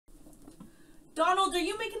Donald, are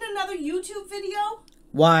you making another YouTube video?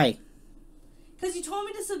 Why? Because you told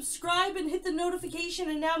me to subscribe and hit the notification,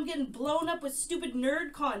 and now I'm getting blown up with stupid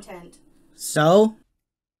nerd content. So?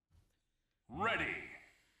 Ready.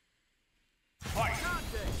 Fight.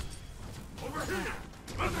 Over here.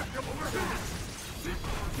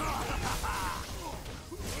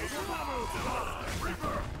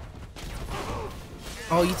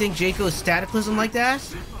 Oh, you think Jaco is staticalism like that?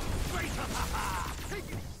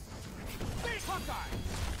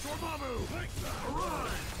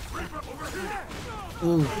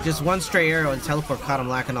 Ooh, just one stray arrow and teleport caught him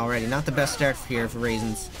lacking already. Not the best start here for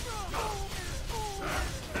Raisins.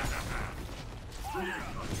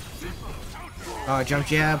 Oh, jump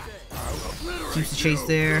jab. Keeps the chase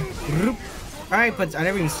there. Alright, but I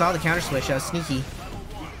never even saw the counter switch. That was sneaky.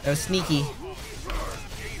 That was sneaky.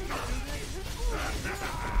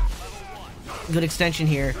 Good extension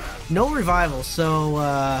here. No revival,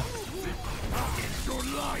 so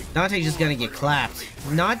Dante's just gonna get clapped.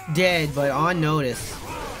 Not dead, but on notice.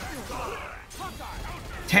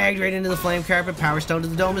 Tagged right into the flame carpet. Power Stone to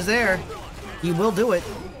the dome is there. He will do it.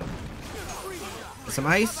 Got some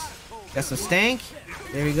ice. Got some stank.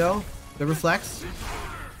 There you go. Good reflex.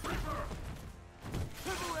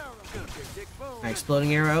 Right,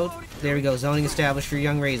 exploding arrow out. There we go. Zoning established for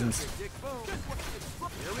young Raisins.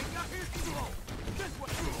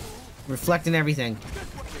 Reflecting everything.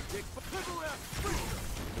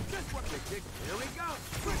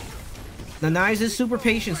 Now Knives is super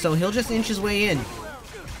patient, so he'll just inch his way in.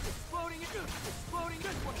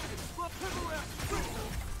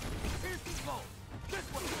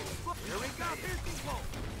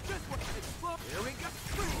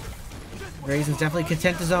 Raisins definitely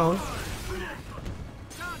content the zone.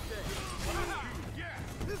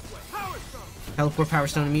 Teleport Power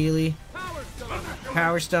Stone immediately.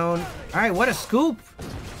 Power Stone. Alright, what a scoop!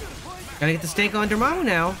 Gotta get the stake on Dormammu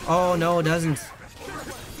now. Oh, no, it doesn't.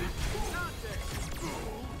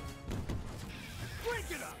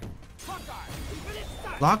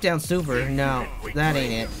 Lockdown super. No, that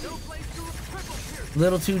ain't it.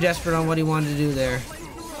 Little too desperate on what he wanted to do there.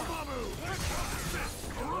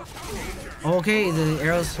 Okay, the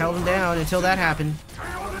arrows held him down until that happened.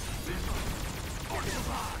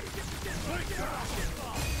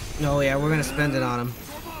 Oh yeah, we're gonna spend it on him.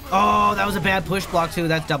 Oh, that was a bad push block too.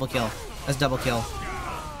 That's double kill. That's double kill.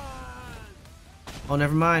 Oh,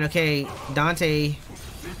 never mind. Okay, Dante.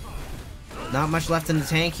 Not much left in the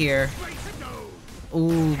tank here.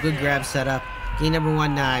 Ooh, good grab setup. Game number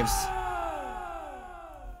 1, Knives.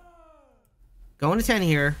 Going to 10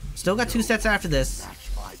 here. Still got 2 sets after this.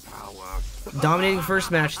 Dominating first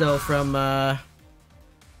match though from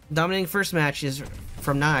dominating first match is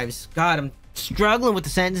from Knives. God, I'm struggling with the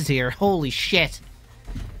sentences here. Holy shit.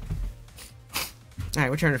 Alright,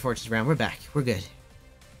 we're turning fortunes around. We're back. We're good.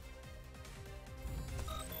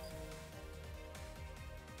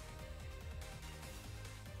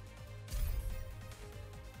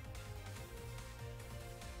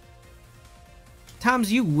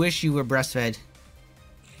 Toms, you wish you were breastfed.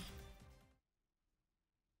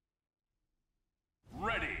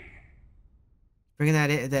 Ready. Bringing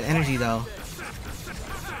that energy though.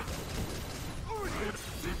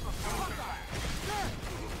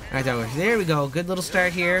 Alright, there we go. Good little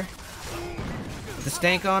start here. Get the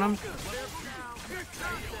stank on him.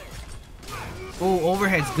 Ooh,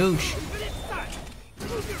 overhead's gooch.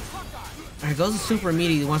 Alright, goes the super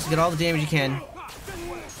immediately. Wants to get all the damage he can.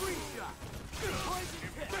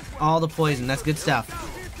 All the poison. That's good stuff.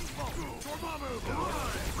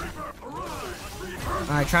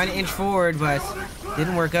 Alright, trying to inch forward, but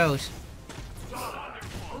didn't work out.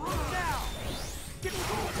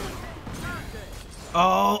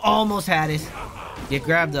 Oh, almost had it. Get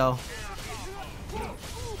grabbed though.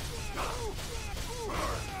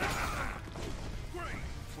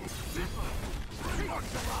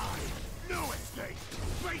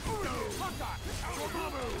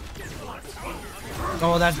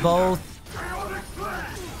 Oh, that's both.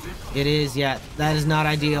 It is, yeah. That is not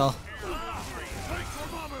ideal.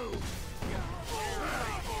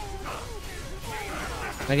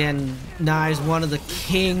 Again, Knives, one of the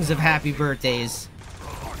kings of happy birthdays.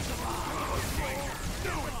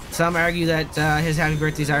 Some argue that his happy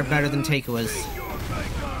birthdays are better than TUES.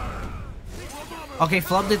 Okay,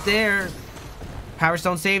 flubbed it there. Power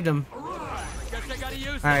Stone saved him.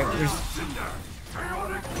 Alright,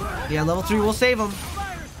 yeah, level 3 will save him.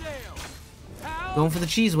 Going for the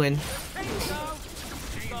cheese win.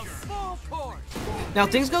 Now,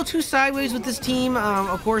 things go too sideways with this team.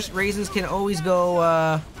 Of course, Raisins can always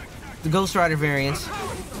go the Ghost Rider variant.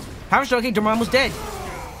 Power Stone, okay, Dormammu's dead.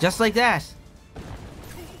 Just like that.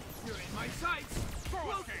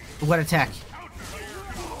 What a tech.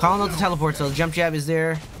 Calling out the teleport, so the jump jab is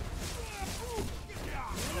there.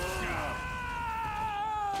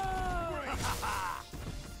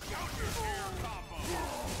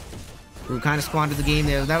 Ooh, kind of squandered the game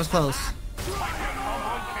there. That was close.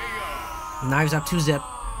 Knives up 2-zip.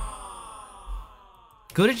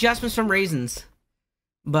 Good adjustments from Raisins.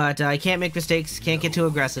 But I can't make mistakes, can't get too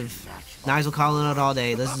aggressive. Knives will call it out all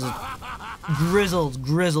day. This is a grizzled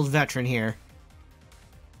veteran here.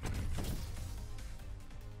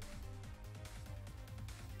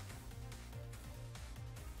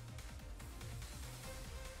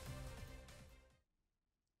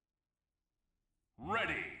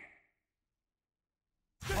 Ready.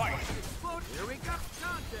 Fight. Here we go,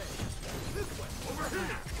 Dante. This way. Over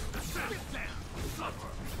here. Sit down. Suffer.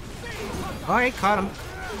 Alright, caught him.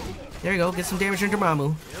 There you go, get some damage into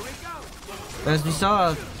Ramu. Here we go. But as we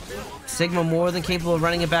saw, Sigma more than capable of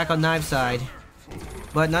running it back on Knives' side.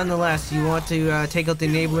 But nonetheless, you want to take out the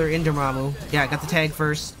enabler into Ramu. Yeah, got the tag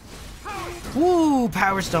first. Woo!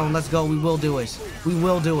 Power Stone, let's go. We will do it. We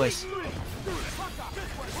will do it.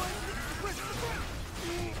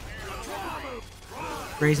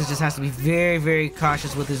 Raisins just has to be very, very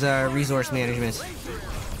cautious with his resource management.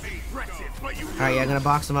 Alright, yeah, I'm gonna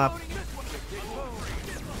box him up.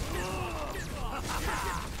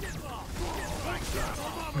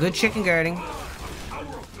 Good chicken guarding.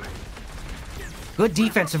 Good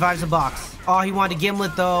defense, survives the box. Oh, he wanted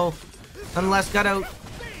Gimlet though. Nonetheless, got out.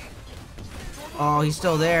 Oh, he's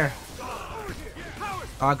still there.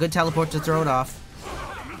 Oh, good teleport to throw it off.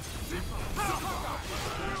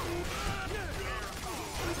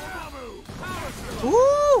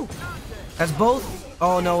 Woo! That's both.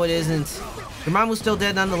 Oh no, it isn't. Gamamu's still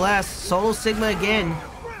dead nonetheless. Solo Sigma again.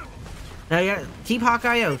 Now you gotta keep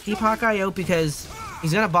Hawkeye out. Keep Hawkeye out because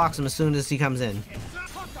he's gonna box him as soon as he comes in.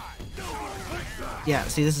 Yeah,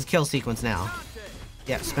 see, this is kill sequence now.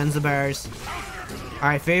 Yeah, spends the bars.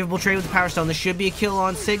 Alright, favorable trade with the Power Stone. This should be a kill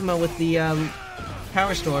on Sigma with the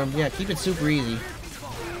Power Storm. Yeah, keep it super easy.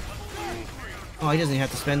 Oh, he doesn't even have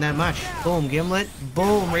to spend that much. Boom, Gimlet.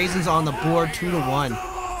 Boom, Raisins on the board, 2-1.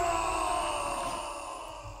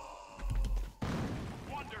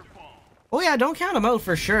 Oh yeah, don't count him out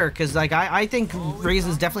for sure, because like I think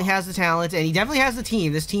Raisins definitely has the talent, and he definitely has the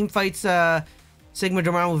team. This team fights Sigma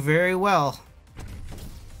Dormammu very well.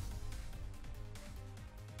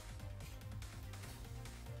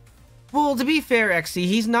 Well, to be fair, XC,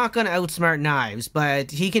 he's not going to outsmart Knives,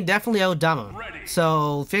 but he can definitely outdumb him.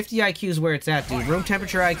 So, 50 IQ is where it's at, dude. Room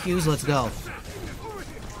temperature IQs, let's go.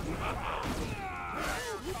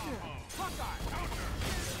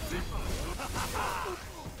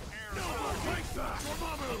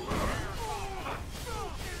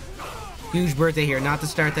 Huge birthday here, not the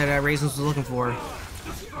start that Raisins was looking for.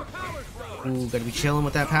 Ooh, gotta be chilling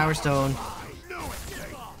with that Power Stone.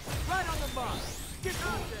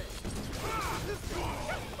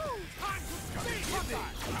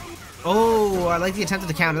 Oh, I like the attempt at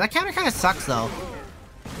the counter. That counter kind of sucks, though.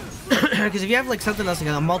 Because if you have, like, something else, like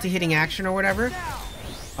a multi-hitting action or whatever...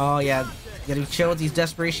 Oh, yeah. You gotta chill with these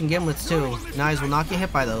Desperation Gimlets, too. Knives will not get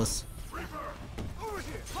hit by those.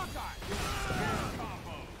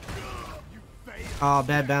 Oh,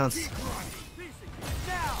 bad bounce.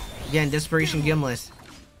 Again, Desperation Gimlet.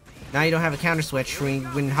 Now you don't have a counter switch.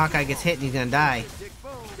 When Hawkeye gets hit, he's gonna die.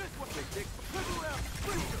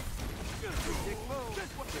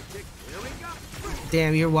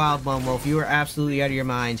 Damn, you're wild, Lone Wolf. You are absolutely out of your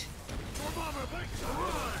mind.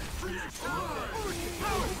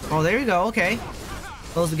 Oh, there you go. Okay.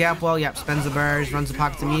 Close the gap well. Yep, spends the bars, runs the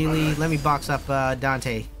pockets immediately. Let me box up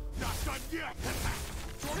Dante.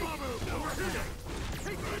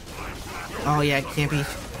 Oh, yeah, can't be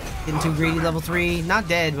getting too greedy. Level 3. Not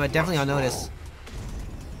dead, but definitely on notice.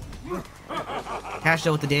 Cashed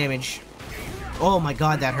out with the damage. Oh my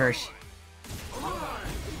god, that hurt.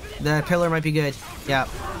 The pillar might be good. Yep.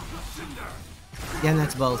 Yeah, and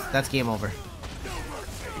that's both. That's game over.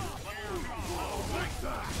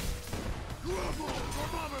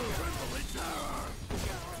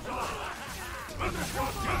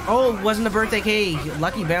 Oh, wasn't a birthday cake.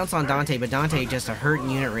 Lucky bounce on Dante, but Dante just a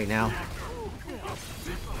hurting unit right now.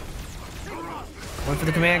 One for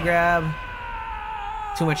the command grab.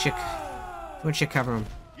 Too much shit. Too much shit cover him.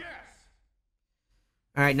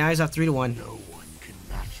 Alright, now he's off 3-1. No one can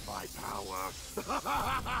match my power.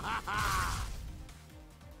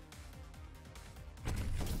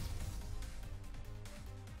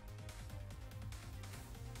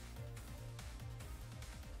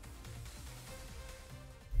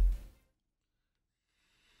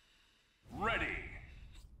 Ready.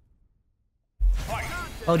 Fight.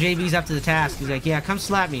 Oh, JB's up to the task. He's like, yeah, come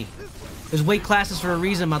slap me. There's weight classes for a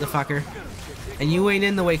reason, motherfucker. And you ain't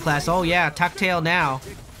in the weight class. Oh, yeah, tuck tail now.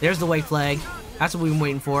 There's the weight flag. That's what we've been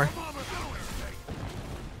waiting for.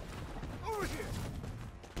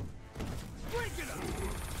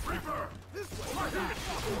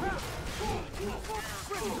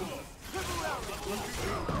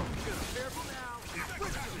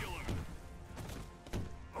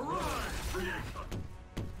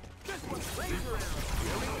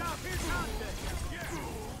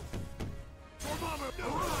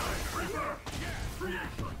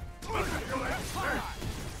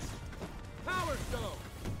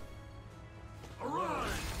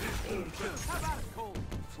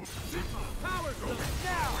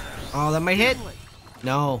 Oh, that might hit.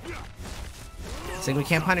 No. Sigma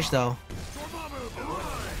can't punish though.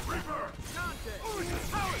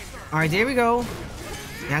 Alright, there we go.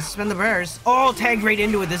 He has to spend the burst. Oh, tagged right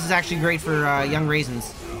into it. This is actually great for young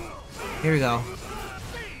Raisins. Here we go.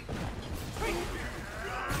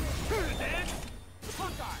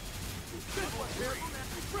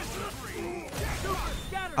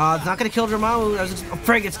 It's not gonna kill Dormammu. Oh,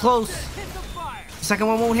 frig, it's close. The second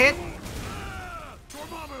one won't hit.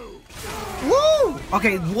 Woo!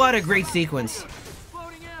 Okay, what a great sequence.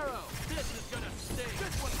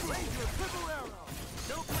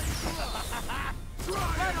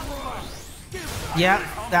 Yeah,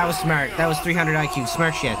 that was smart. That was 300 IQ.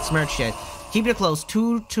 Smart shit. Smart shit. Keep it close.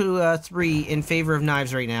 2 to 3 in favor of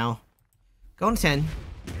Knives right now. Going to 10.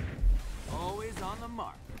 Always on the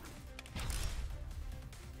mark.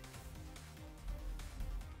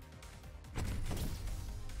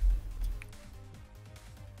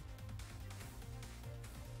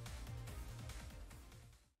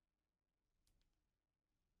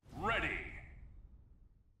 Ready.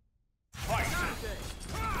 Fight.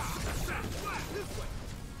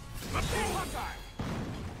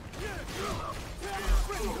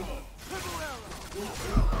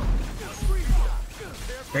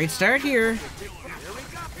 Great start here.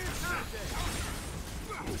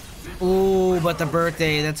 Ooh, but the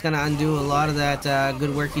birthday, that's gonna undo a lot of that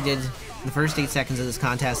good work he did in the first 8 seconds of this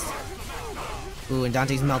contest. Ooh, and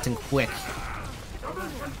Dante's melting quick.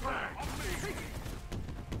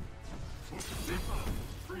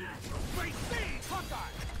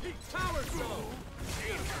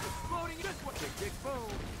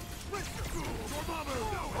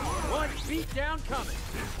 One beat down coming.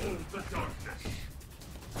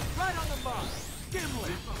 Right on the mark.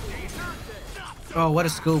 Gimlet. Oh, what a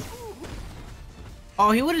scoop.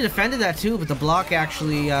 Oh, he would have defended that too, but the block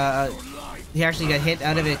actually, he actually got hit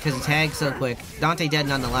out of it because he tagged so quick. Dante dead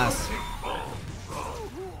nonetheless.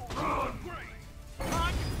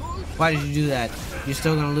 Why did you do that? You're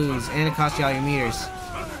still gonna lose, and it cost you all your meters.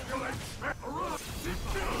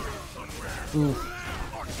 Ooh.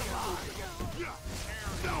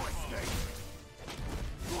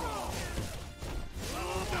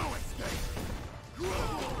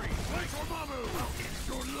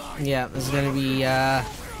 Yeah, this is gonna be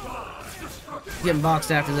getting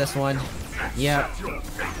boxed after this one. Yep.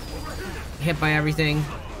 Hit by everything.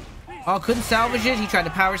 Oh, couldn't salvage it. He tried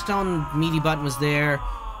to power stone. Meaty button was there.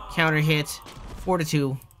 Counter hit. 4 to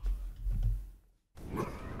 2.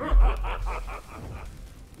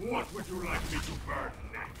 What would you like me to burn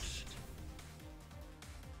next?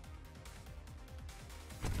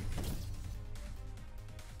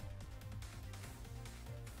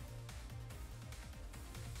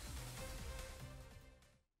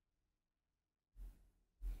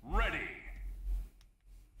 Ready.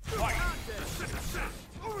 Fight.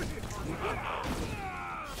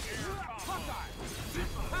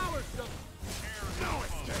 Power stone. No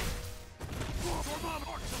escape.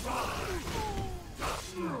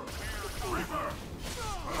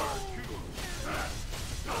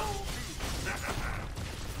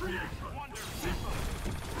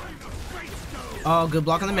 Oh, good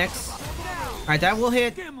block on the mix. Alright, that will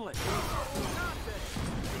hit. Gimlet.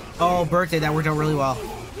 Oh, birthday, that worked out really well.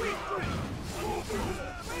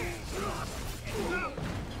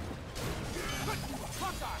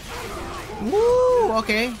 Woo!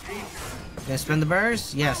 Okay. Gonna spend the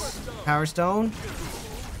burst? Yes. Power stone.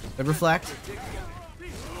 Good reflect.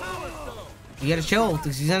 You gotta chill,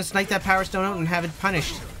 because he's gonna snipe that power stone out and have it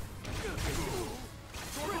punished.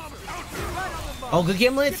 Oh, good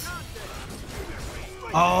gimlet!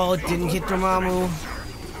 Oh, it didn't hit Dormammu.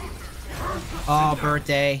 Oh,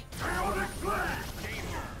 birthday.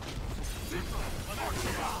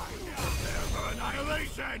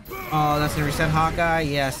 Oh, that's gonna reset Hawkeye?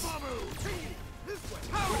 Yes.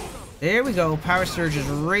 There we go. Power Surge is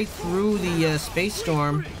right through the Space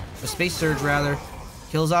Storm. The Space Surge, rather.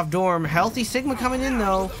 Kills off Dorm. Healthy Sigma coming in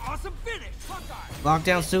though. Awesome finish.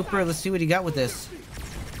 Lockdown Super. Let's see what he got with this.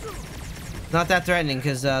 Not that threatening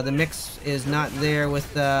because the mix is not there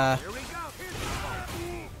with Here we go.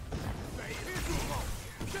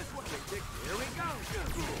 Here we go.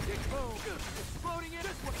 Exploding it.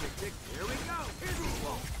 Here we go.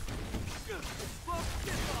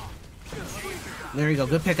 There you go.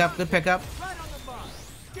 Good pickup. Good pickup. Right on the mark.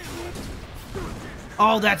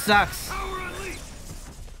 Oh, that sucks. Power unleashed.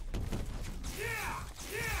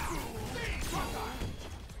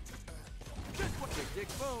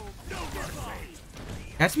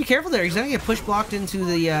 Has to be careful there. He's gonna get push blocked into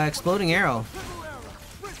the exploding arrow.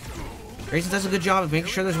 Raisins does a good job of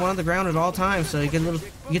making sure there's one on the ground at all times, so you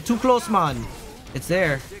get too close, man. It's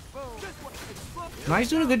there. Now he's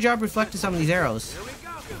doing a good job reflecting some of these arrows. Here we go.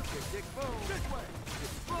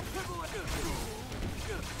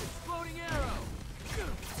 Exploding arrow.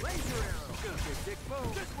 Laser arrow.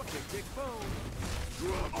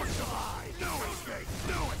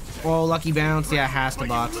 Oh, lucky bounce. Yeah, has to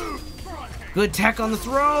box. Good tech on the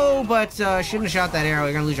throw, but shouldn't have shot that arrow.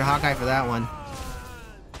 You're gonna lose your Hawkeye for that one.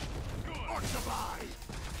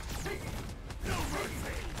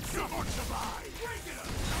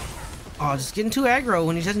 Oh, just getting too aggro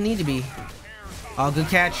when he doesn't need to be. Oh, good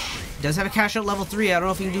catch. Does have a cash out level 3. I don't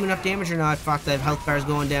know if he can do enough damage or not. Fuck, that health bar is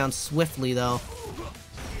going down swiftly, though.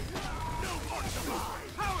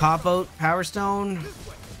 Pop out, Power Stone.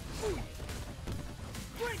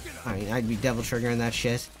 I mean, I'd be devil triggering that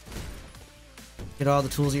shit. Get all the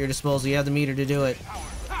tools at your disposal. You have the meter to do it.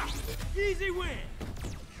 Easy win.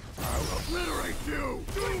 I'll obliterate you,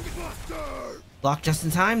 Doombuster! Block just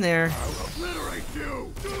in time there. I'll obliterate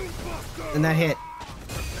you, Doombuster! And that hit.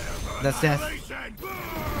 That's death. Annihilation!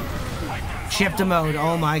 Chipped him out.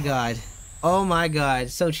 Oh my god. Oh my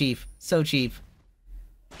god. So cheap. So cheap.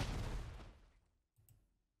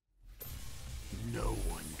 No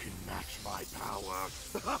one can match my power.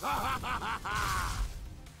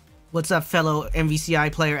 What's up, fellow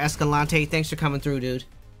MVCI player Escalante? Thanks for coming through, dude.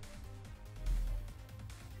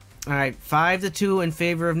 Alright, 5-2 in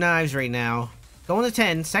favor of Knives right now. Going to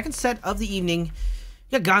 10. Second set of the evening.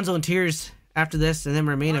 You got Gonzo and Tears after this, and then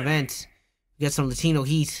our main event. We got some Latino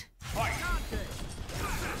heat.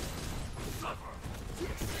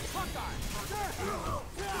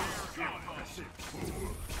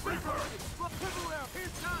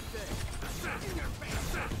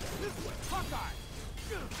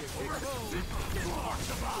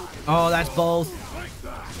 Oh, that's both.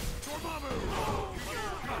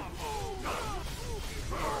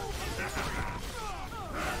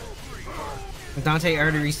 Dante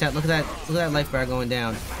already reset. Look at that life bar going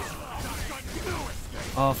down.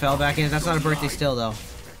 Oh, fell back in. That's not a birthday still though.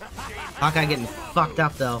 Hawkeye getting fucked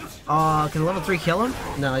up though. Oh, can level 3 kill him?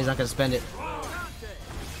 No, he's not gonna spend it.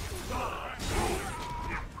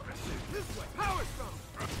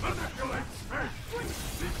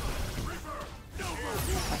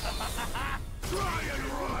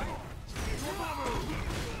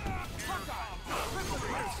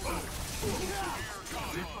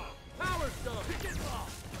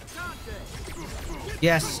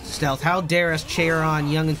 Yes, Stealth. How dare us cheer on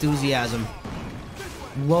young enthusiasm?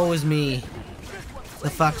 Woe is me. The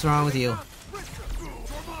fuck's wrong with you?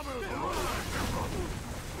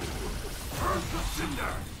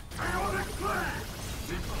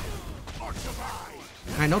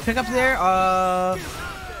 Alright, no pickup there. Alright,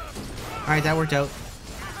 that worked out.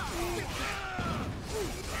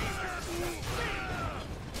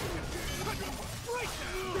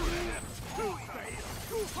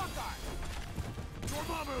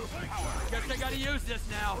 Guess I gotta use this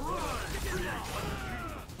now.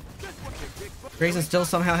 Grayson still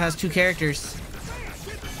somehow has 2 characters.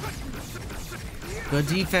 Good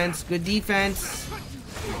defense, good defense.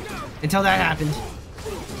 Until that happened.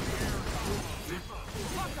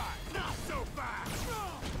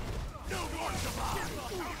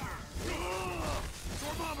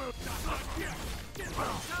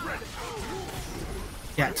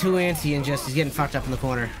 Yeah, 2 anti and just he's getting fucked up in the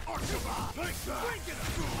corner.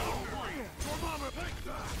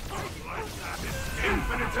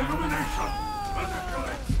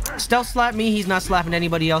 Stealth slap me, he's not slapping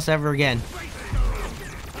anybody else ever again.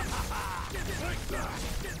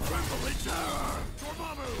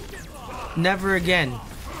 Never again.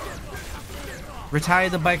 Retire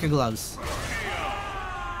the biker gloves.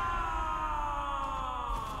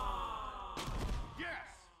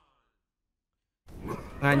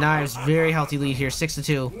 Alright, Knives, very healthy lead here,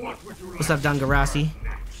 6-2. What's up, Dungarasi?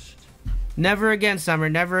 Never again, Summer,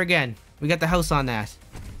 never again. We got the house on that.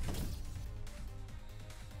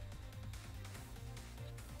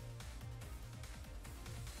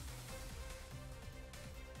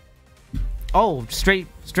 Oh, straight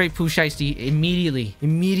poo shiesty immediately.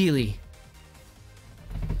 Immediately.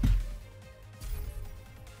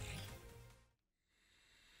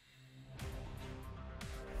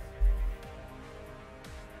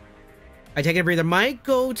 I take a breather. Might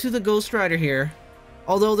go to the Ghost Rider here.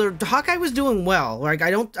 Although the Hawkeye was doing well. Like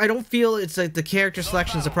I don't feel it's like the character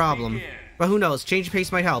selection's a problem. But who knows? Change of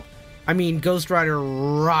pace might help. I mean, Ghost Rider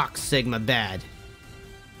rocks Sigma bad.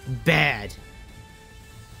 Bad.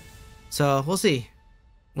 So, we'll see.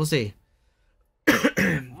 We'll see.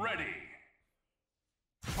 Ready.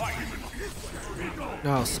 Fight.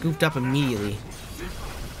 Oh, scooped up immediately.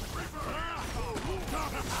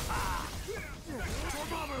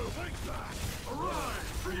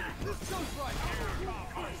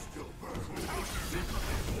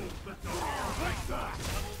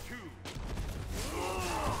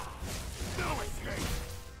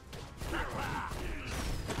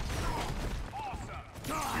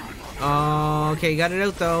 Oh, okay, got it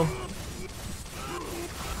out though.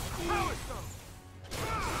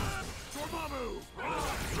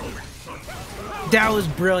 That was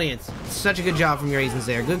brilliant. Such a good job from your Raisins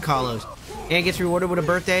there. Good call-outs. And gets rewarded with a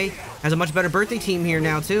birthday. Has a much better birthday team here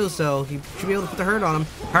now too, so he should be able to put the hurt on him.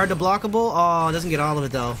 Hard to blockable. Oh, doesn't get all of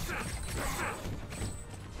it though.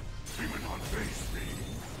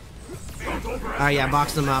 Oh yeah,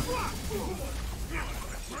 boxed him up.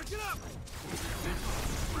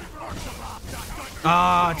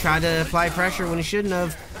 Oh, tried to apply pressure when he shouldn't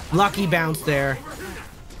have. Lucky bounce there.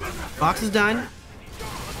 Box is done.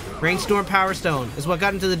 Rainstorm Power Stone is what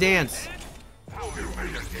got into the dance.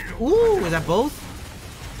 Ooh, is that both?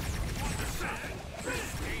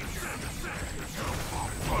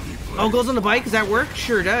 Oh, goes on the bike? Does that work?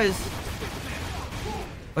 Sure does.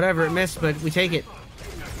 Whatever, it missed, but we take it.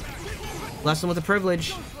 Lesson with the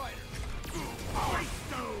privilege.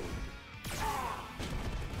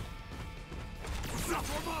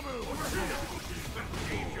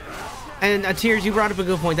 And Tears, you brought up a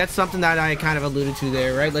good point. That's something that I kind of alluded to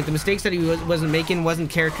there, right? Like the mistakes that he wasn't making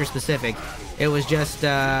wasn't character specific. It was just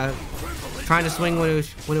trying to swing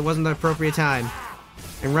when it wasn't the appropriate time,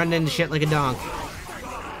 and running into shit like a donk.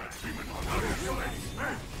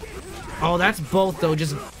 Oh, that's both though.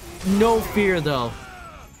 Just no fear though.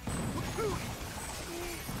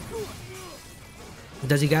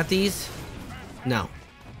 Does he got these? No. All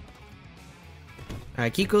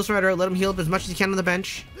right, keep Ghost Rider out. Let him heal up as much as he can on the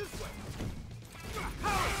bench.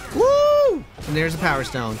 Woo! And there's a Power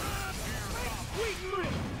Stone.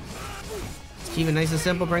 Let's keep it nice and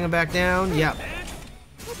simple. Bring him back down. Yep.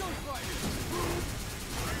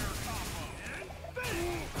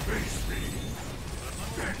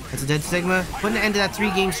 That's a dead Sigma. Putting an end to that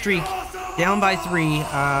 3-game streak. Down by 3.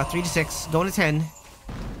 3-6. Going to 10.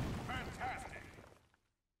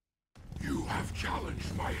 You have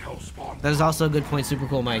challenged my hellspawn. That is also a good point, Super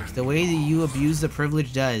Cool Mike. The way that you abuse the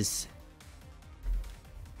privilege does.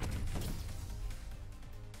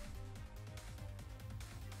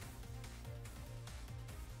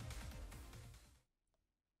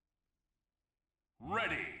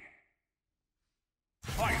 Ready.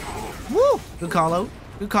 Fight. Woo! Good call out.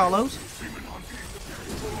 Good call out.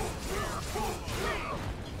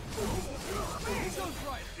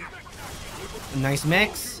 Nice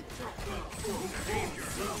mix.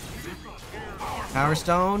 Power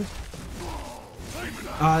Stone.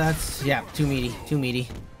 Oh, that's, yeah, too meaty. Too meaty.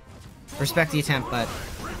 Respect the attempt, but...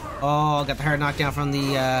 Oh, got the hard knockdown from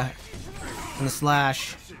the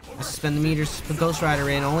slash. I suspend the meters, put Ghost Rider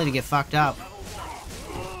in, only to get fucked up.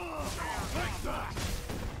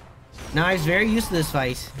 Knives very used to this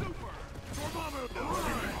fight.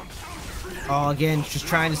 Oh, again, just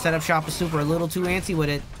trying to set up shop with Super. A little too antsy with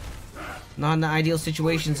it. Not in the ideal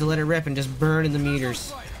situations to let it rip and just burn in the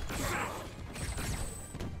meters.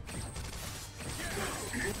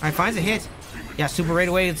 Alright, finds a hit. Yeah, Super right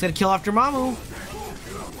away. It's gonna kill off Dormammu.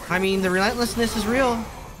 I mean, the relentlessness is real.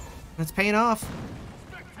 That's paying off.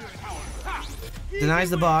 Denies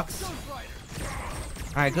the box.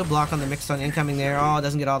 Alright, good block on the mix on incoming there. Oh,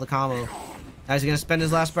 doesn't get all the combo. Now is he gonna spend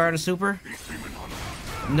his last bar on a Super?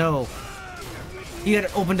 No. He had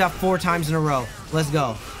it opened up 4 times in a row. Let's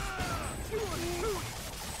go.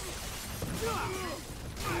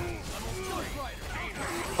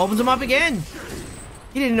 Opens him up again.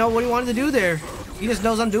 He didn't know what he wanted to do there. He just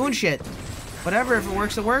knows I'm doing shit. Whatever, if it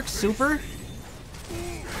works, it works. Super.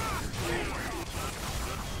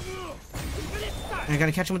 And I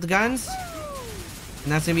gotta catch him with the guns.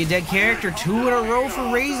 And that's gonna be a dead character. 2 in a row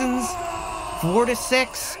for Raisins.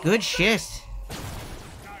 4-6. Good shit.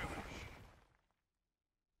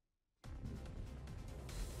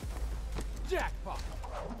 Jackpot.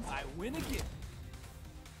 I win again.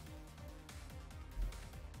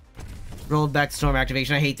 Rolled back to storm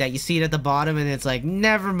activation. I hate that. You see it at the bottom and it's like,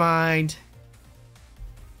 never mind.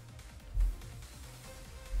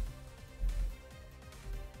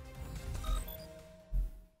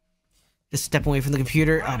 Just step away from the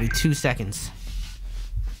computer. I'll be 2 seconds.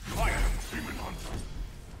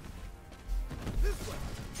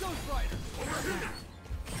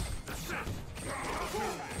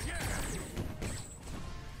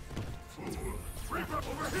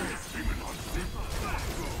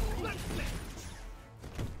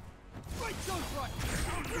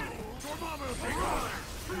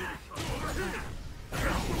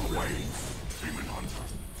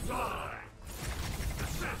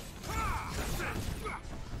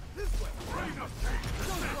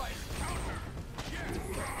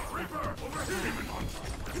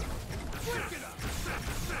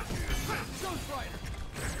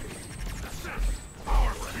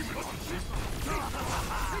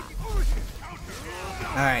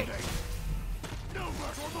 Alright.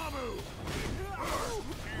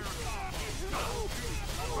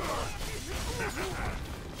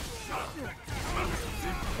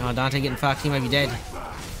 Oh, Dante getting fucked. He might be dead.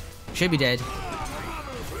 Should be dead.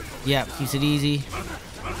 Yep, keeps it easy.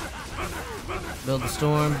 Build the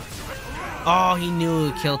storm. Oh, he knew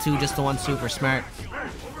it would kill too. Just the one super smart.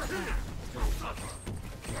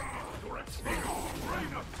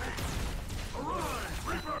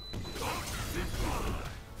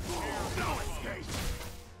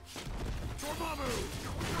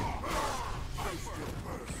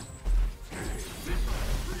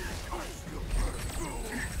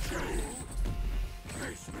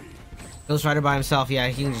 Ghost Rider by himself, yeah,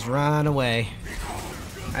 he can just run away.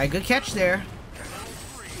 Alright, good catch there.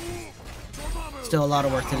 Still a lot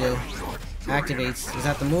of work to do. Activates. Is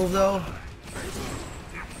that the move though?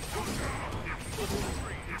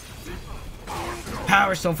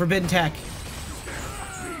 Power Stone, Forbidden Tech.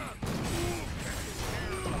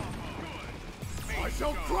 I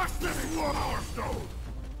shall crush this Power Stone.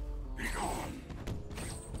 Be gone.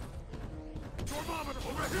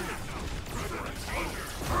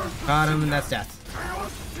 Got him, and that's death.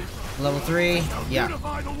 Level 3, yeah.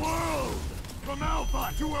 Unify the world from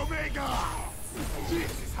Alpha to Omega.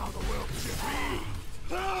 This is how the world should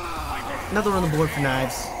be. Another on the board for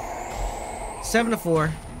Knives.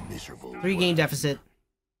 7-4. Miserable 3-game deficit.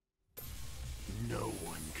 No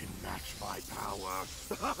one can match my power.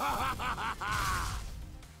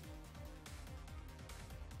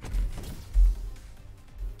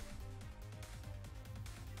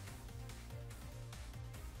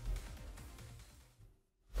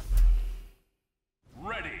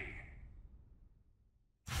 Ready.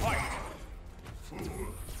 Fight.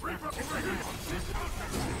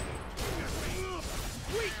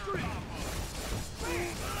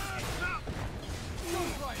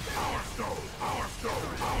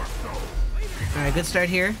 Alright, good start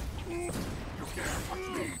here.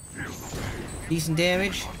 Decent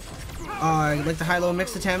damage. Oh, I like the high-low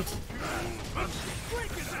mix attempt.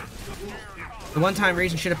 The one time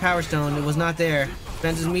Raisin should have Power Stone, it was not there.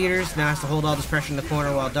 Spends his meters, now has to hold all this pressure in the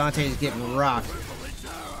corner while Dante is getting rocked.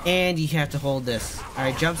 And you have to hold this.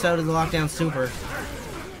 Alright, jumps out of the lockdown super.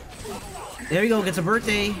 There we go, gets a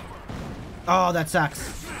birthday. Oh, that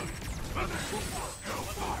sucks.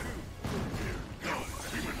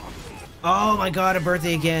 Oh my god, a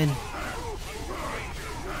birthday again.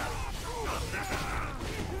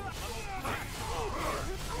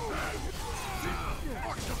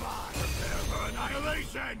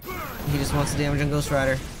 He just wants the damage on Ghost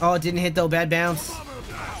Rider. Oh, it didn't hit though, bad bounce.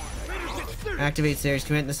 Activates there, he's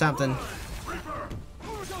committing to something.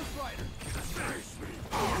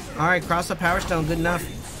 Alright, cross up Power Stone, good enough.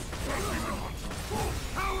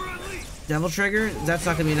 Devil Trigger, that's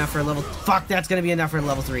not gonna be enough for a level... Fuck, that's gonna be enough for a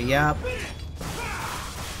level 3, yep.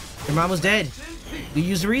 Your mom was dead. You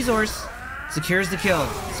used a resource. Secures the kill.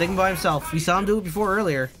 Sigma by himself. We saw him do it before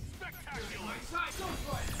earlier.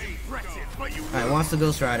 Alright, wants the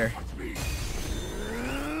Ghost Rider.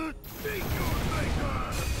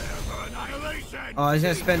 Oh, he's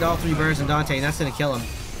gonna spend all 3 burns on Dante, and that's gonna kill him.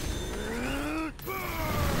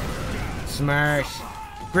 Smart.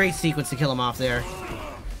 Great sequence to kill him off there.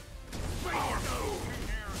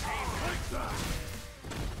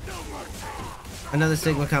 Another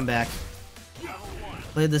Sigma comeback.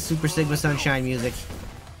 Play the Super Sigma Sunshine music.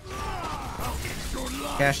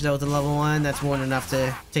 Cashes out with the level 1. That's more than enough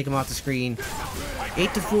to take him off the screen.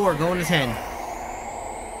 8-4, going to 10.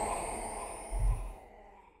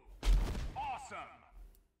 Awesome.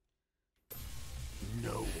 No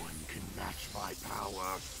one can match my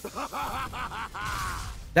power.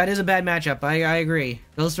 That is a bad matchup. I agree.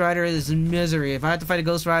 Ghost Rider is misery. If I have to fight a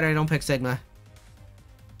Ghost Rider, I don't pick Sigma.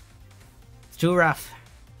 too rough.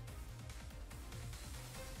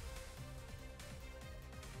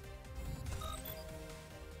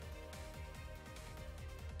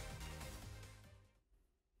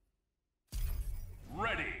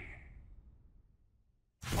 Ready.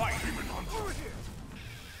 Fight.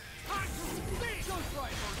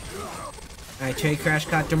 Alright, Cherry Crash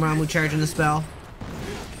caught Dormammu charging the spell.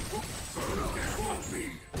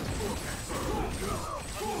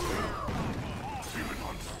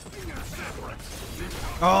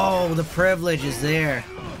 Oh, the privilege is there.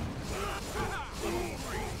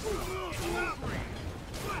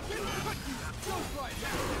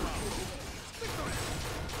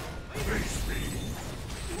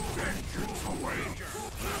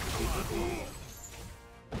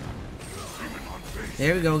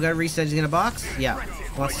 There we go, got a reset. He's gonna box? Yeah.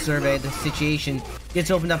 Wants to survey the situation.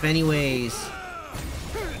 Gets opened up anyways.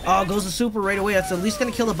 Oh, goes to super right away. That's at least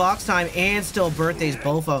gonna kill the box time and still birthdays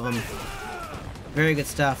both of them. Very good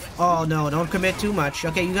stuff. Oh no, don't commit too much.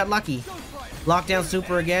 Okay, you got lucky. Lockdown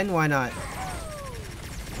super again, why not?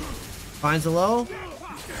 Finds the low.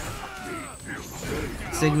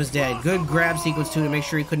 Sigma's dead. Good grab sequence too to make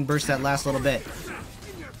sure he couldn't burst that last little bit.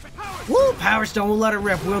 Woo! Power Stone, we'll let it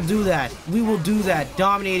rip. We'll do that. We will do that.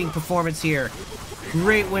 Dominating performance here.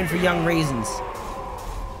 Great win for young Raisins.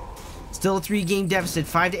 Still a 3-game deficit.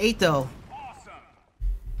 5-8 though.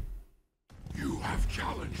 You have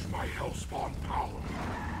challenged my Hellspawn power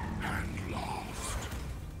and lost.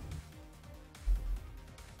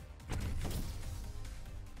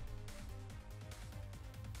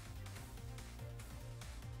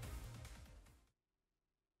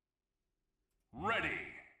 Ready.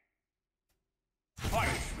 Fight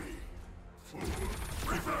me.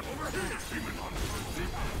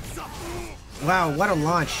 Wow, what a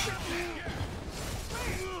launch.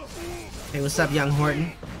 Hey, what's up, young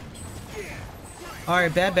Horton?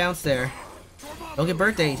 Alright, bad bounce there. Don't get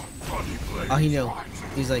birthdayed. Oh, he knew.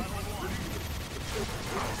 He's like...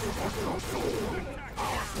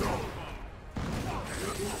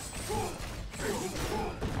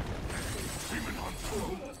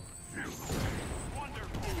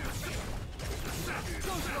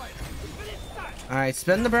 Alright,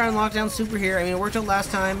 spend the bar on lockdown super here. I mean, it worked out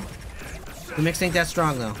last time. The mix ain't that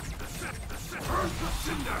strong, though.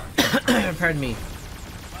 Pardon me.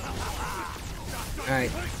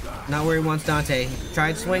 Alright. Not where he wants Dante.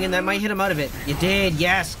 Tried swinging. That might hit him out of it. You did.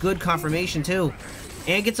 Yes. Good confirmation, too.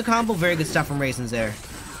 And gets a combo. Very good stuff from Raisins there.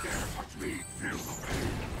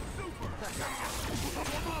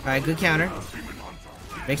 Alright, good counter.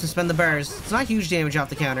 Makes him spend the bars. It's not huge damage off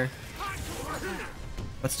the counter.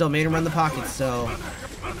 But still made him run the pockets, so...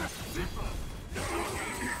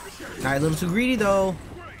 Alright, a little too greedy, though.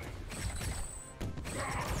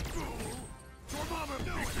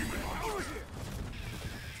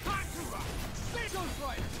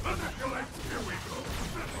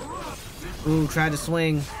 Ooh, tried to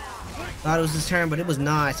swing. Thought it was his turn, but it was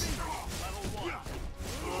not.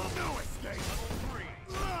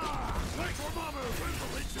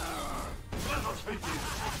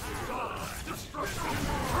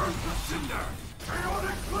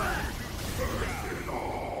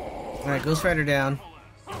 Alright, Ghost Rider down.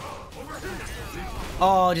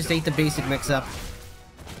 Oh, just ate the basic mix-up.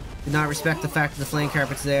 Did not respect the fact that the flame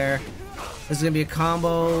carpet's there. This is gonna be a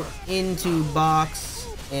combo into box,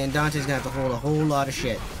 and Dante's gonna have to hold a whole lot of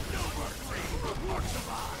shit.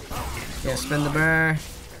 Yeah, spend the bar.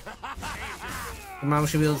 Mama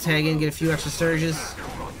should be able to tag in, get a few extra surges.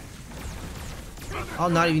 Oh,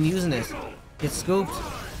 not even using this. Get scooped.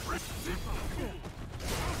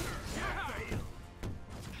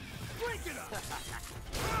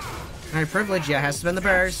 Alright, privilege, yeah, has to spend the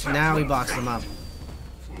bars. Now he boxed them up.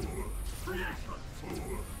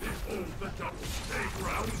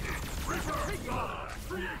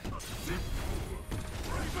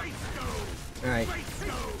 Alright.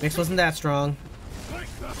 Mix wasn't that strong.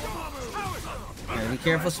 Alright, be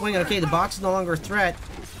careful swinging. Okay, the box is no longer a threat.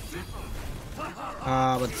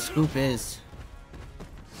 But the scoop is.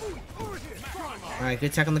 Alright,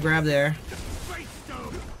 good tech on the grab there.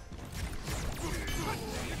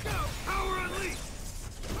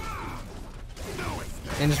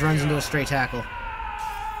 And just runs into a straight tackle.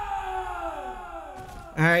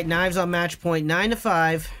 Alright, Knives on match point.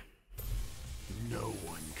 9-5. No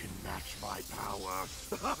one can match my power.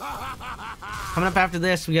 Coming up after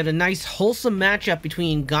this, we got a nice wholesome matchup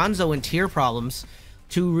between Gonzo and Tier Problems.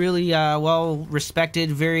 Two really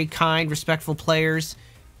well-respected, very kind, respectful players.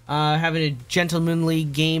 Having a gentlemanly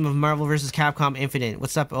game of Marvel vs. Capcom Infinite.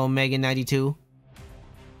 What's up, Omega92?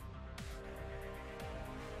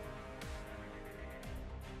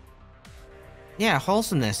 Yeah,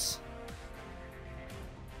 wholesomeness.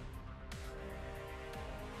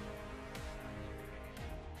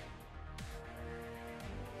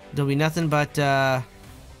 There'll be nothing but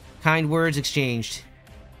kind words exchanged.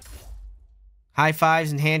 High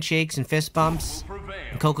fives and handshakes and fist bumps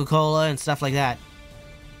and Coca-Cola and stuff like that.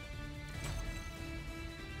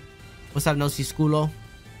 What's up, Nosi Skulo?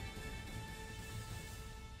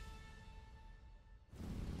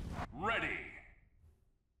 Ready.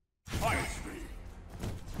 Fight me.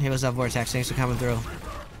 Hey, what's up, Vortex? Thanks for coming through.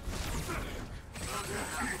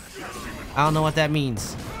 I don't know what that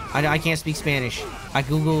means. I can't speak Spanish. I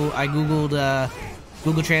googled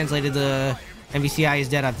Google translated the Mvci is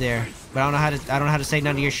dead up there, but I don't know how to say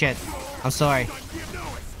none of your shit. I'm sorry.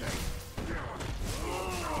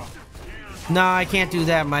 No, I can't do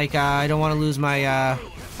that, Mike. I don't want to lose my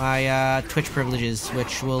my Twitch privileges,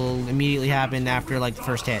 which will immediately happen after like the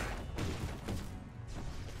first hit.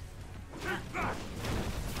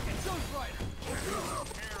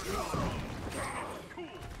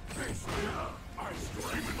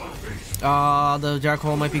 Oh, the dark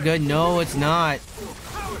hole might be good. No, it's not.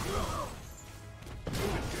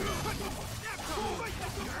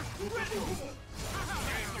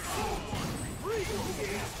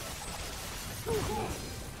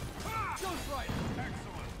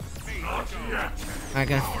 I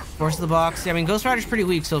gotta force the box. I mean, Ghost Rider's pretty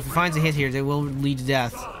weak, so if he finds a hit here, they will lead to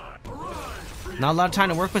death. Not a lot of time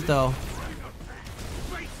to work with, though.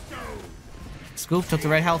 Scoop took the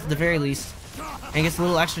red health at the very least. And gets a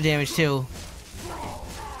little extra damage, too.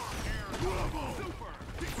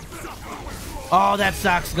 Oh, that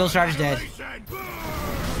sucks. Ghost Rider's dead.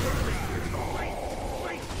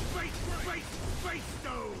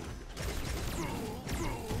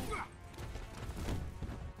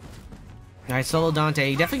 Alright, solo Dante.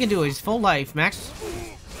 He definitely can do it. He's full life. Max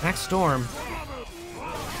Storm.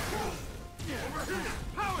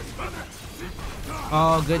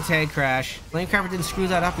 Oh, good tag crash. Flamecrapper didn't screw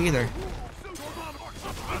that up either.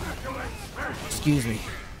 Excuse me.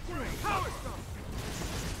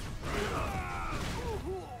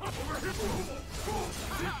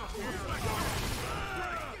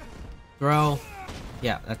 Throw.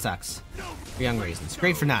 Yeah, that sucks. For young raisins.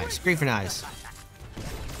 Great for knives. Great for knives.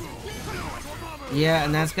 Yeah,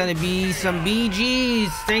 and that's gonna be some BGs.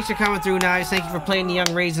 Thanks for coming through, Knives. Thank you for playing the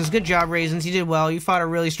young raisins. Good job, raisins. You did well. You fought a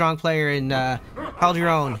really strong player and held your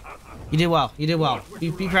own. You did well. You did well.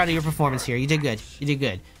 Be proud of your performance here. You did good. You did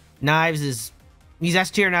good. Knives is he's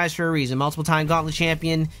S tier Knives for a reason. Multiple time Gauntlet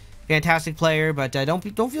champion, fantastic player. But don't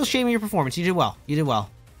feel shame of your performance. You did well. You did well.